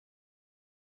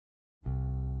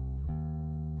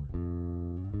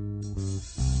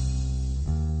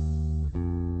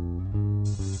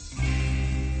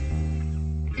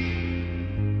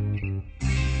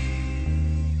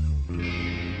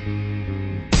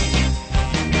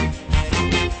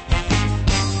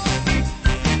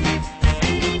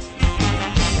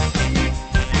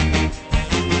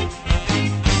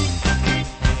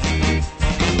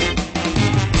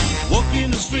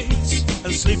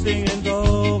Sleeping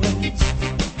indoors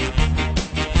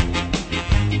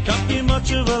can't be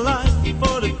much of a life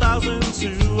for the thousands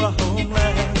who are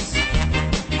homeless.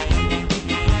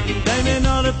 They may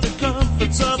not have the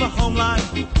comforts of a home life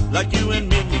like you and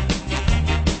me,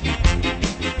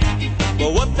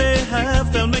 but what they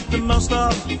have they'll make the most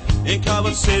of in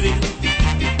Carver City.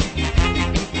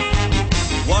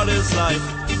 What is life?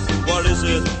 What is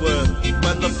it worth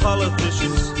when the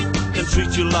politicians can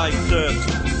treat you like dirt?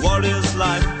 What is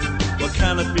life? What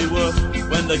can it be worth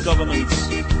when the governments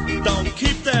don't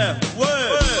keep their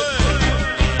word?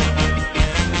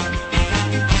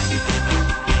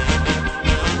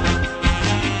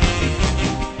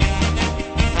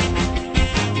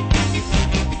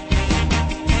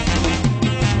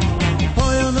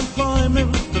 High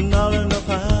unemployment and not enough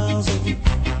housing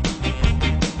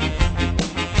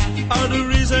are the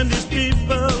reason these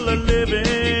people are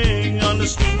living on the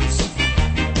streets.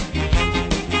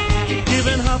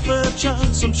 Given half a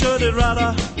chance, I'm sure they'd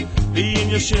rather be in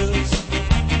your shoes,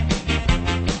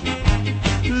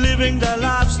 living their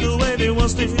lives the way they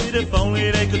once did, if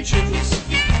only they could choose.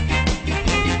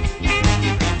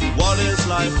 What is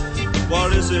life?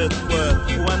 What is it worth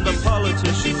when the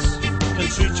politicians can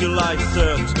treat you like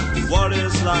dirt? What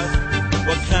is life?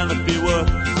 What can it be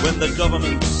worth when the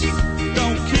governments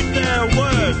don't keep their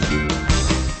word?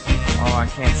 Oh, I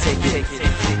can't take it.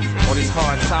 All these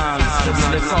hard times, we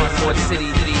live cardboard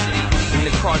city, in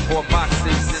the cardboard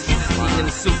boxes, eating in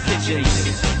the soup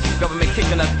kitchens, government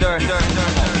kicking up dirt.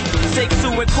 Take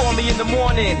two and call me in the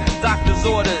morning, doctor's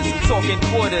orders, talking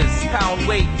quarters, pound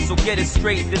weight, so get it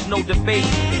straight, there's no debate.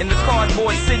 In the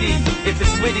cardboard city, if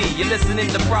it's witty, you're listening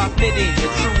to Prof Nitty, the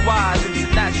True Wise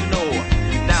International.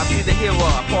 Now see the hero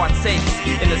partakes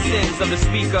in the sins of the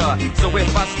speaker. So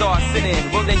if I start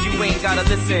sinning, well then you ain't gotta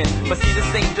listen. But see, this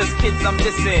ain't just kids I'm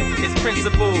dissing. It's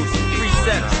principles,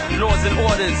 precepts, laws and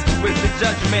orders with the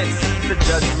judgments. The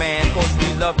judge man, cause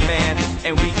we love man,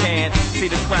 and we can see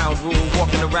the crown rule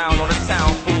walking around on a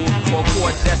town fool. Or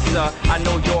court jester, I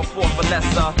know you're for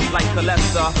lesser, like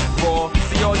Colester, raw.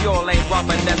 See all y'all ain't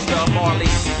Robert Nesta, Marley,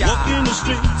 Ska. Walking the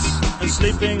streets and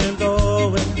sleeping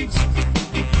indoors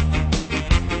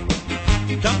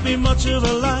can't be much of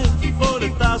a life for the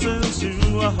thousands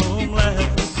who are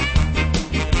homeless.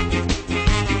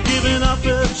 Giving up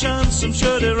a chance, I'm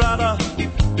sure they'd rather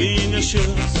be in your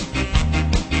shoes,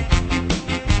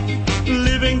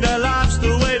 living their lives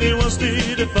the way they once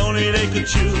did, if only they could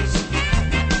choose.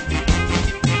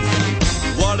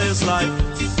 What is life?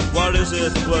 What is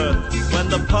it worth when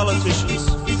the politicians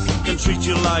can treat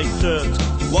you like dirt?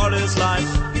 What is life?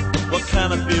 What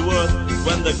can it be worth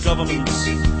when the governments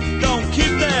don't keep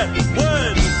their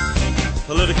word?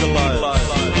 Political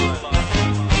lies.